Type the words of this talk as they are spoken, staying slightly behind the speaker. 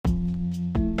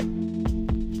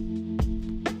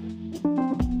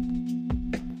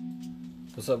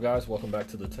What's up, guys? Welcome back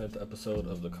to the 10th episode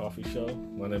of the Coughy Show.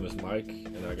 My name is Mike,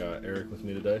 and I got Eric with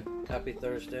me today. Happy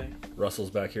Thursday. Russell's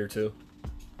back here, too.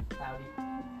 Howdy.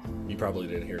 You probably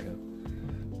didn't hear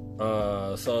him.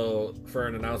 So, for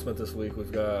an announcement this week,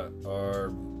 we've got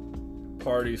our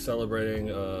party celebrating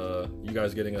you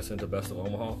guys getting us into Best of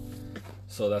Omaha.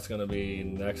 So that's going to be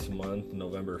next month,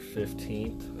 November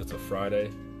 15th. It's a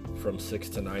Friday from 6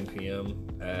 to 9 p.m.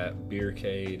 at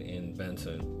Beercade in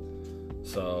Benton.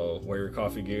 So wear your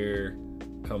coffee gear,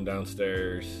 come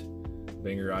downstairs,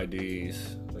 bring your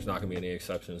IDs. There's not going to be any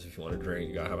exceptions. If you want to drink,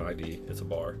 you got to have an ID. It's a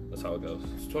bar. That's how it goes.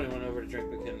 It's 21 over to drink,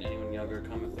 but can anyone younger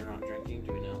come if they're not drinking?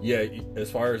 Do we know? Yeah,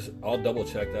 as far as, I'll double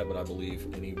check that, but I believe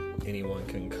anyone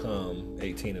can come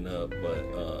 18 and up,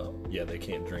 but yeah, they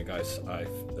can't drink. I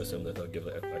assume that they'll give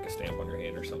like a stamp on your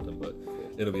hand or something, but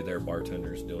it'll be their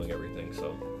bartenders doing everything,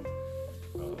 so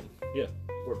yeah.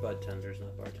 We're bud tenders,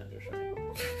 not bartenders, right?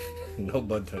 No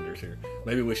bud tenders here.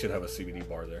 Maybe we should have a CBD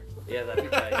bar there. Yeah, that'd be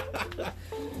tight.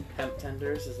 Hemp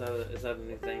tenders, is that a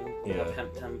new thing? We'll Yeah.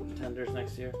 have hemp tenders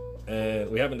next year?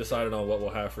 And we haven't decided on what we'll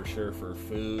have for sure for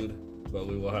food, but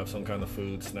we will have some kind of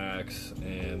food, snacks,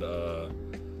 and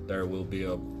there will be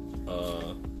a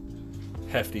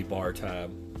hefty bar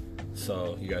tab,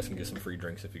 so you guys can get some free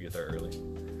drinks if you get there early.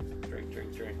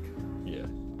 Drink. Yeah.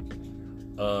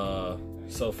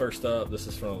 So first up, this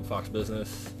is from Fox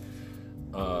Business.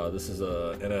 This is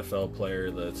a NFL player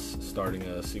that's starting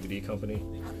a CBD company.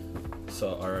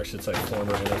 So, or I should say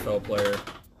former NFL player.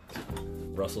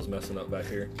 Russell's messing up back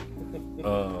here.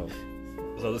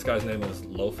 So this guy's name is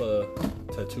Lofa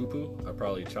Tetupu. I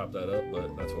probably chopped that up,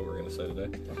 but that's what we're going to say today.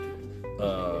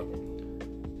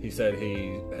 He said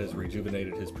he has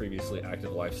rejuvenated his previously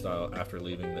active lifestyle after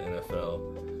leaving the NFL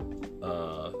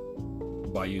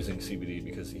by using CBD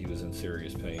because he was in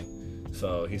serious pain.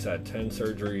 So he's had 10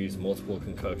 surgeries, multiple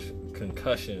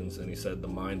concussions, and he said the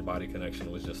mind-body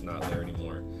connection was just not there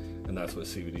anymore, and that's what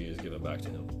CBD is giving back to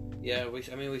him. Yeah, we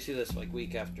see this like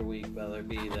week after week, whether it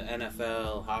be the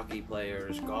NFL, hockey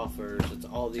players, golfers. It's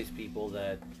all these people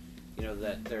that, you know,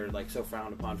 that they're like so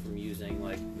frowned upon from using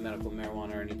like medical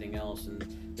marijuana or anything else, and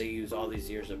they use all these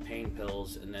years of pain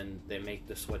pills, and then they make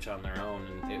the switch on their own,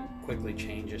 and it quickly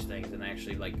changes things, and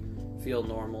actually like feel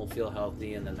normal, feel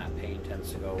healthy, and then that pain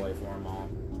tends to go away for them all.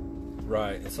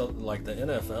 Right. So like the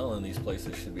NFL and these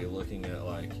places should be looking at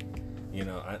like, you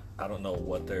know, I don't know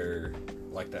what their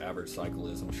like the average cycle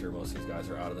is. I'm sure most of these guys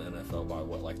are out of the NFL by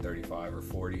what, like 35 or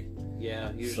 40.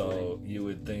 Yeah, usually. So you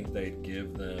would think they'd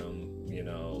give them, you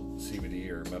know, CBD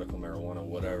or medical marijuana,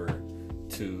 whatever,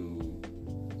 to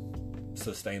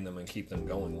sustain them and keep them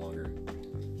going longer.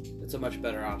 It's a much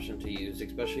better option to use,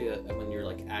 especially when you're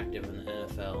like active in the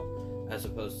NFL, as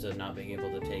opposed to not being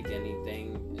able to take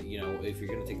anything. You know, if you're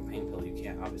going to take a pain pill, you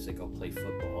can't obviously go play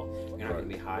football. You're not going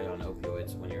to be high on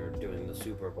opioids when you're doing the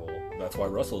Super Bowl. That's why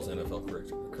Russell's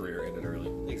NFL career ended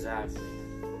early. Exactly.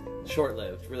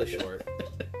 Short-lived, really short.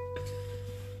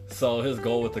 So his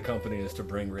goal with the company is to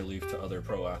bring relief to other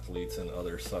pro athletes and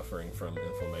others suffering from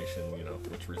inflammation, you know,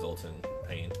 which results in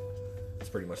pain. It's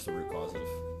pretty much the root cause of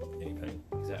any pain.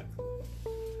 Exactly.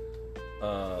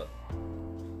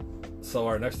 So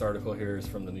our next article here is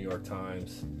from the New York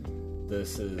Times.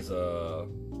 This is a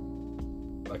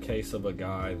case of a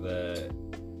guy that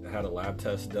had a lab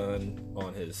test done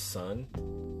on his son,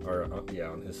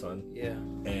 on his son. Yeah.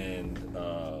 And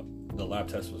the lab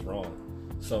test was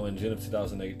wrong. So in June of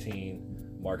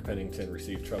 2018, Mark Pennington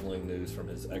received troubling news from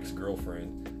his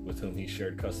ex-girlfriend with whom he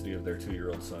shared custody of their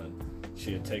 2-year-old son.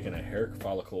 She had taken a hair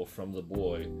follicle from the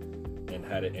boy and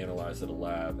had it analyzed at a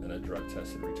lab, and a drug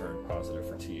test had returned positive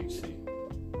for THC.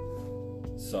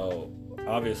 So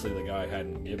obviously the guy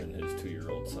hadn't given his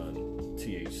 2-year-old son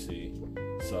THC,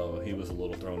 so he was a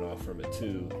little thrown off from it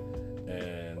too.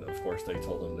 And of course they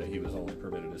told him that he was only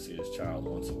permitted to see his child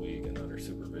once a week and under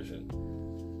supervision.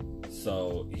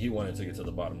 So he wanted to get to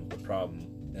the bottom of the problem,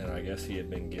 and I guess he had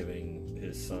been giving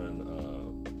his son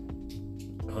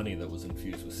honey that was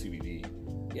infused with CBD.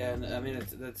 Yeah, and I mean,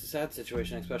 it's a sad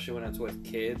situation, especially when it's with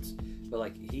kids. But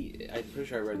like I'm pretty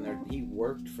sure I read in there, he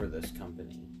worked for this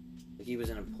company. Like he was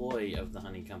an employee of the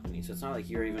honey company. So it's not like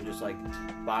you're even just like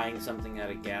buying something at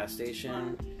a gas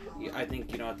station. I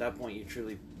think, you know, at that point you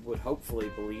truly would hopefully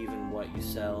believe in what you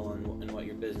sell and what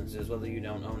your business is, whether you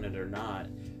don't own it or not.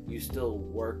 You still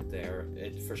work there.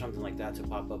 For something like that to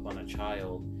pop up on a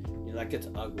child, you know, that gets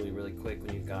ugly really quick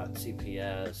when you've got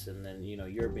CPS, and then, you know,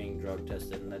 you're being drug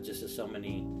tested, and that just is so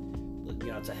many, you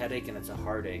know, it's a headache and it's a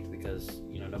heartache because,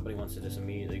 you know, nobody wants to just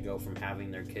immediately go from having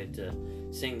their kid to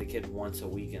seeing the kid once a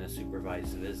week in a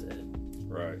supervised visit.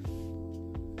 Right.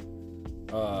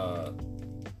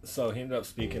 So he ended up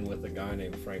speaking with a guy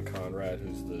named Frank Conrad,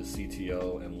 who's the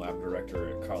CTO and lab director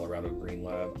at Colorado Green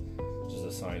Lab, which is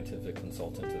a scientific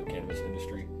consultant to the cannabis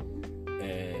industry.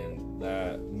 And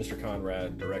that Mr.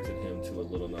 Conrad directed him to a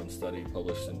little-known study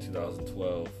published in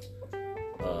 2012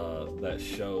 that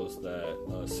shows that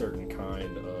a certain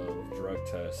kind of drug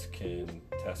test can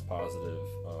test positive.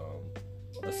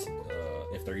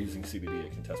 If they're using CBD,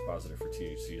 it can test positive for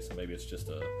THC. So maybe it's just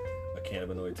a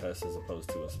cannabinoid test as opposed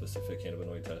to a specific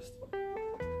cannabinoid test.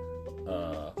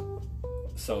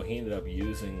 So he ended up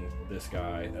using this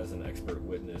guy as an expert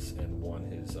witness and won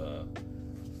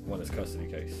his custody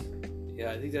case.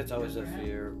 Yeah, I think that's always a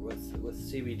fear with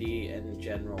CBD and in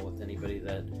general with anybody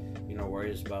that, you know,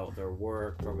 worries about their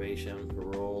work, probation,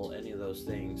 parole, any of those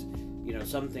things. You know,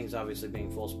 some things obviously being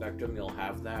full spectrum, you'll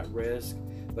have that risk.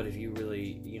 But if you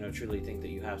really, you know, truly think that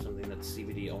you have something that's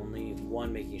CBD only,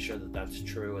 one, making sure that that's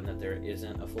true and that there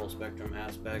isn't a full spectrum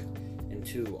aspect, and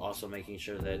two, also making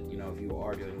sure that, you know, if you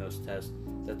are doing those tests,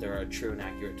 that there are true and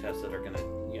accurate tests that are going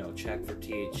to, you know, check for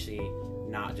THC,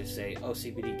 not just say, oh,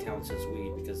 CBD counts as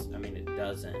weed, because, I mean, it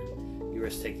doesn't. You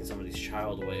risk taking somebody's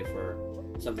child away for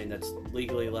something that's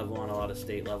legally legal on a lot of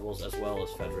state levels as well as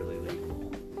federally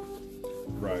legal.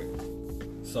 Right.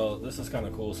 So this is kind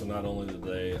of cool. So not only did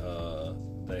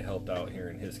they helped out here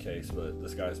in his case, but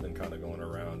this guy's been kind of going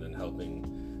around and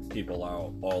helping people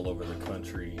out all over the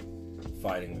country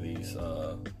fighting these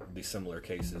similar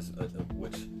cases,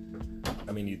 which,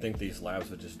 I mean, you'd think these labs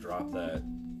would just drop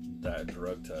that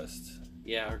drug test.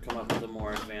 Yeah, or come up with a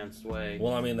more advanced way.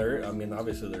 Well, I mean,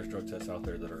 obviously there's drug tests out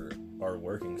there that are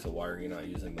working, so why are you not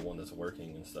using the one that's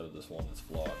working instead of this one that's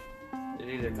flawed? It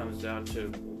either comes down to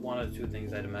one of two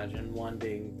things, I'd imagine. One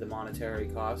being the monetary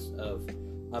cost of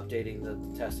updating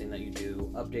the testing that you do,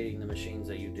 updating the machines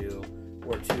that you do,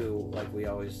 or two, like we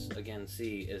always again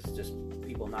see, is just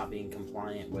people not being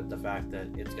compliant with the fact that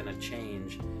it's going to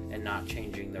change and not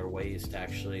changing their ways to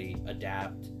actually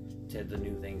adapt to the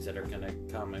new things that are going to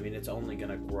come. I mean, it's only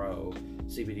going to grow.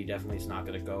 CBD definitely is not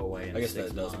going to go away in 6 months. I guess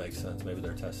that does make sense. Maybe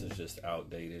their test is just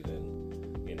outdated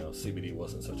and, you know, CBD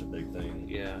wasn't such a big thing.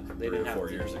 Yeah, they 3 or 4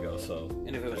 years ago. So,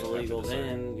 and if it was illegal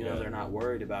then, you know, they're not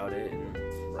worried about it. And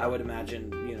right. I would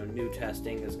imagine, you know, new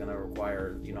testing is going to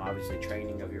require, you know, obviously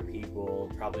training of your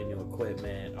people, probably new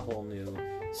equipment, a whole new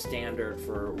standard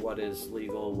for what is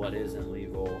legal, what isn't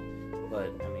legal.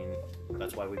 But I mean,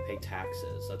 that's why we pay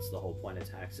taxes. That's the whole point of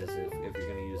taxes. If you're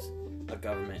going to use a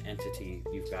government entity,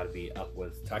 you've got to be up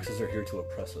with... Taxes are here to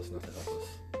oppress us, not to help us.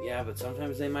 Yeah, but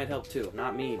sometimes they might help too.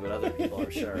 Not me, but other people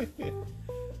are sure.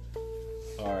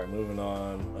 Alright, moving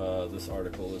on. This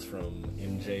article is from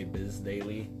MJ Biz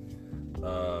Daily.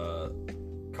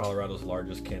 Colorado's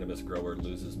largest cannabis grower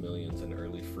loses millions in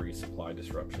early free supply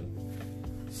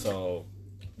disruption. So,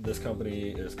 this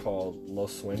company is called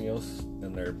Los Sueños,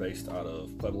 and they're based out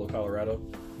of Pueblo, Colorado.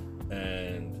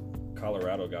 And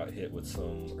Colorado got hit with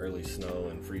some early snow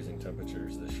and freezing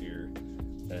temperatures this year.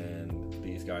 And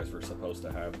these guys were supposed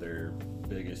to have their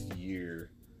biggest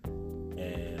year,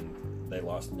 and they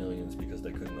lost millions because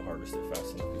they couldn't harvest it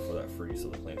fast enough before that freeze, so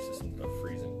the plants just ended up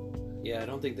freezing. Yeah, I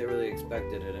don't think they really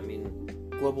expected it. I mean,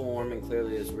 global warming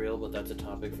clearly is real, but that's a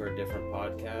topic for a different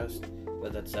podcast.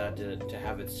 But that's sad to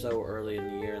have it so early in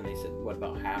the year, and they said, what,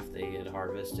 about half they had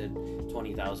harvested?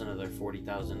 20,000 of their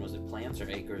 40,000, was it plants or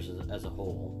acres as a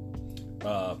whole?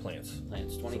 Plants.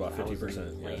 Plants, 20,000 about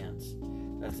 50%, plants. Yeah.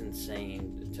 That's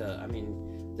insane. I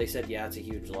mean, they said, yeah, it's a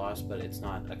huge loss, but it's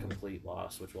not a complete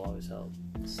loss, which will always help.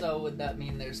 So would that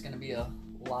mean there's going to be a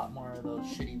lot more of those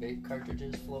shitty vape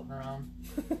cartridges floating around?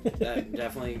 That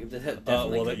definitely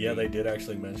they did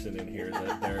actually mention in here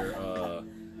that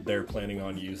they're planning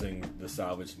on using the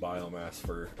salvaged biomass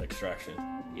for extraction.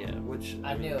 Yeah, which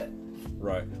I knew it.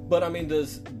 Right, but I mean,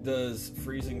 does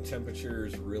freezing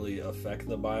temperatures really affect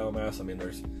the biomass? I mean,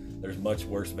 there's much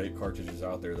worse vape cartridges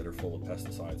out there that are full of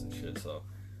pesticides and shit. So,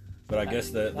 but I guess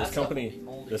that this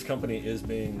company is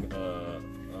being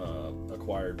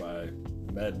acquired by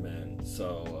MedMen,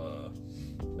 so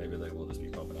maybe they will just be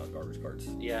pumping out garbage carts.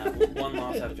 Yeah, one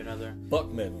loss after another.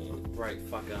 Fuck MedMen. Right,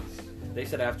 fuck them. They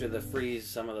said after the freeze,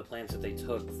 some of the plants that they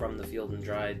took from the field and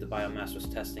dried, the biomass was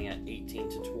testing at 18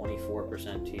 to 24%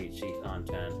 THC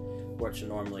content, which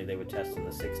normally they would test in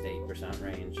the 6 to 8%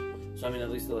 range. So, I mean, at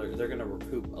least they're going to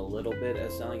recoup a little bit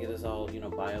as selling it as all, you know,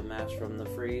 biomass from the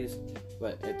freeze.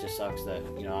 But it just sucks that,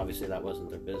 you know, obviously that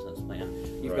wasn't their business plan.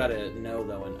 You've got to know,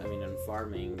 though, in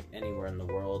farming, anywhere in the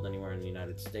world, anywhere in the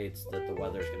United States, that the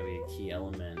weather is going to be a key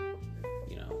element,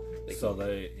 you know. They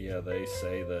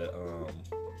say that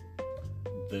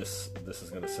this is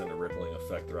going to send a rippling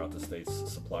effect throughout the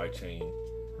state's supply chain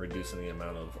reducing the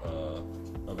amount of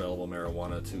available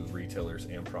marijuana to retailers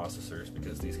and processors,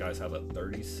 because these guys have a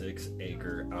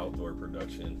 36-acre outdoor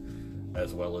production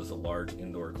as well as a large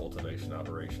indoor cultivation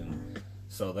operation.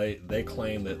 So they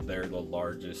claim that they're the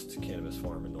largest cannabis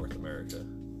farm in North America.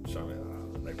 Which, I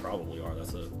mean, they probably are.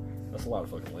 That's a lot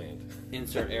of fucking land.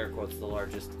 Insert air quotes, the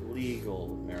largest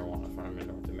legal marijuana farm in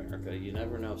North America. You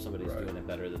never know if somebody's doing it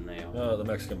better than they are. The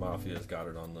Mexican Mafia has got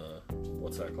it on the,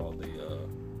 what's that called?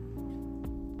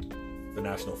 The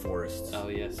National Forests. Oh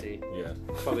yeah, see? Yeah.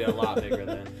 Probably a lot bigger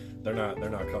than. They're not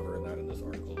covering that in this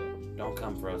article though. Don't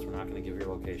come for us, we're not going to give your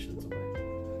locations away.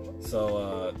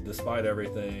 So, despite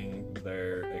everything,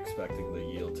 they're expecting the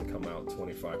yield to come out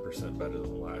 25% better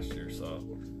than last year, so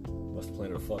must have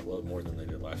planted a fuckload more than they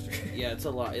did last year. Yeah, it's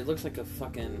a lot. It looks like a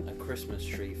Christmas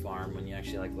tree farm when you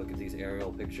actually like look at these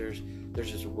aerial pictures. There's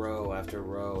just row after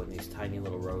row and these tiny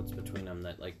little roads between them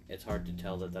that like it's hard to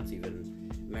tell that that's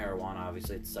even marijuana.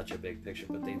 Obviously, it's such a big picture,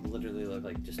 but they literally look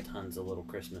like just tons of little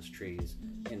Christmas trees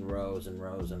in rows and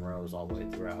rows and rows all the way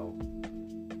throughout.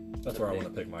 That's where I want to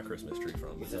pick my Christmas tree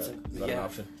from. Is that an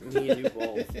option? Me and you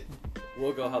both.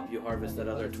 We'll go help you harvest that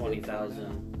other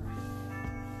 20,000.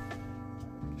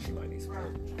 She might need some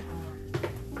help.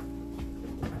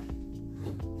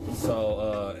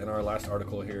 So, in our last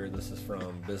article here, this is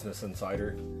from Business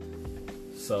Insider.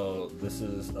 So, this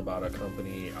is about a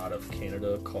company out of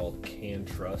Canada called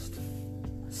CannTrust,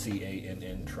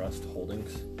 CANN Trust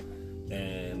Holdings,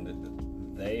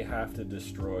 and they have to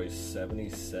destroy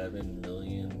 $77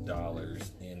 million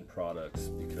in products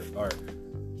because, or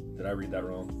did I read that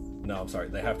wrong? No, I'm sorry.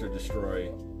 They have to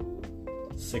destroy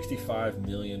 65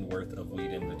 million worth of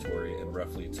weed inventory and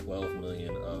roughly 12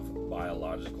 million of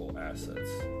biological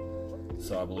assets.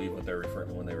 So I believe what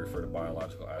when they refer to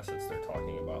biological assets, they're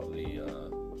talking about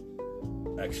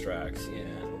the extracts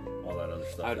and all that other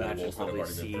stuff. I would imagine probably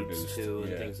seeds too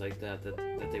and things like that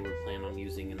they would plan on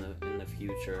using in the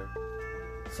future.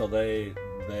 So they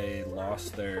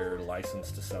lost their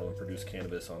license to sell and produce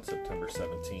cannabis on September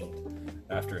 17th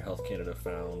after Health Canada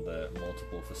found that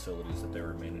multiple facilities that they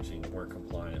were managing weren't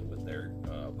compliant with their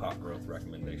pot growth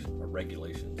recommendations or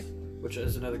regulations. Which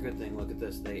is another good thing. Look at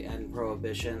this. They end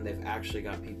prohibition. They've actually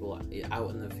got people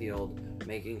out in the field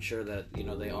making sure that,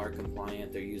 they are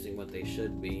compliant. They're using what they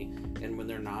should be. And when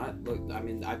they're not, look,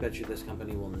 I bet you this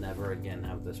company will never again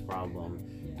have this problem.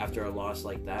 After a loss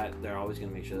like that, they're always going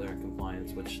to make sure they're in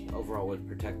compliance, which overall would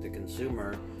protect the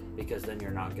consumer, because then you're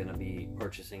not going to be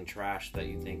purchasing trash that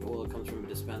you think, well, it comes from a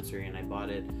dispensary and I bought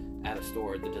it at a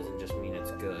store. That doesn't just mean it's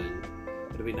good.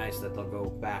 It'll be nice that they'll go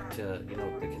back to,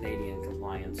 the Canadian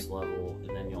compliance level,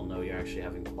 and then you'll know you're actually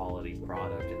having quality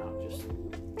product and not just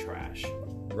trash.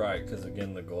 Right, because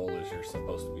again, the goal is you're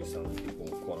supposed to be selling people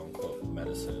quote-unquote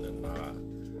medicine and not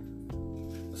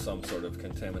some sort of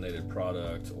contaminated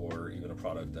product or even a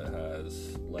product that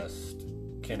has less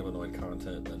cannabinoid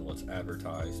content than what's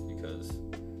advertised, because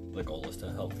the goal is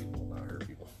to help people, not hurt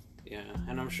people. Yeah,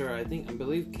 and I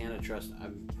believe CannTrust,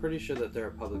 I'm pretty sure that they're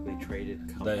a publicly traded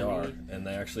company. They are, and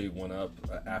they actually went up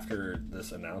after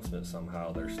this announcement.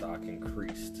 Somehow their stock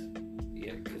increased.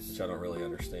 Yeah, which I don't really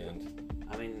understand.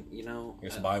 You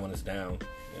just buy when it's down.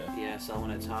 Yeah, sell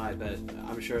when it's high, but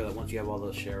I'm sure that once you have all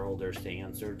those shareholders to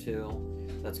answer to,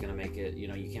 that's going to make it,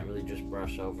 you can't really just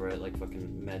brush over it like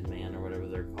fucking MedMan or whatever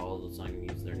they're called. It's not going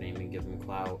to use their name and give them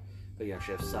clout. But you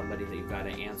actually have somebody that you've got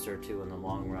to answer to in the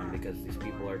long run, because these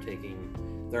people are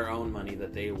taking their own money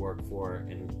that they work for,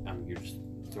 and you're just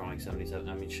throwing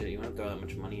 77. Shit, you want to throw that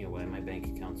much money away? My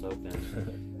bank account's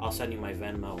open. I'll send you my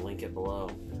Venmo, link it below.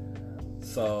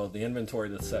 So the inventory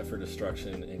that's set for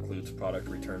destruction includes product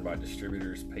returned by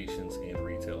distributors, patients, and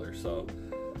retailers. So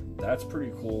that's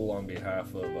pretty cool on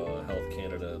behalf of Health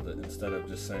Canada, that instead of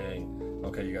just saying,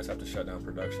 okay, you guys have to shut down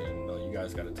production, no, you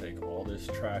guys got to take all this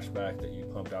trash back that you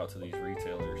pumped out to these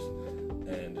retailers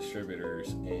and distributors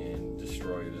and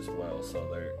destroy it as well.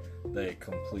 So they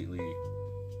completely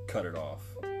cut it off.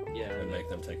 Yeah, and make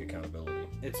them take accountability.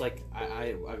 It's like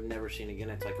I've never seen, again,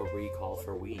 it's like a recall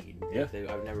for weed. Yeah,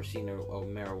 I've never seen a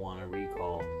marijuana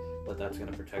recall, but that's going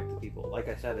to protect the people. Like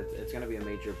I said, it's going to be a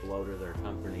major blow to their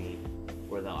company,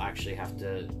 where they'll actually have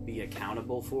to be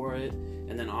accountable for it.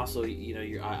 And then also,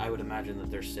 I would imagine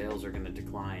that their sales are going to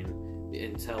decline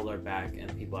until they're back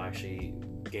and people actually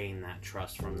gain that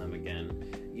trust from them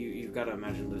again. You've got to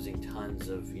imagine losing tons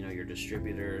of, your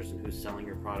distributors and who's selling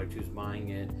your product, who's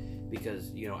buying it.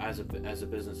 Because, as a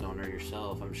business owner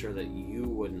yourself, I'm sure that you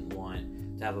wouldn't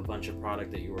want to have a bunch of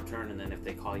product that you return, and then if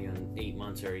they call you in 8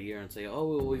 months or a year and say, oh,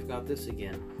 well, we've got this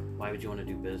again, why would you want to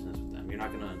do business with them? You're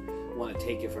not going to want to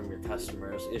take it from your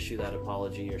customers, issue that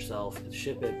apology yourself,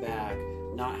 ship it back,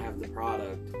 not have the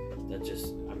product. that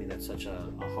just, I mean, that's such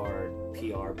a hard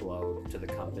PR blow to the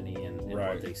company and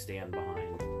Right. what they stand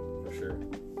behind. For sure.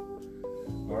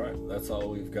 All right, that's all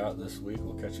we've got this week.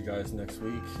 We'll catch you guys next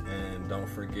week. And don't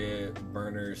forget,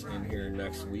 Burner's in here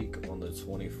next week on the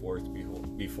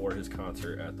 24th before his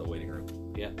concert at the Waiting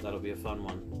Room. Yeah, that'll be a fun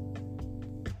one.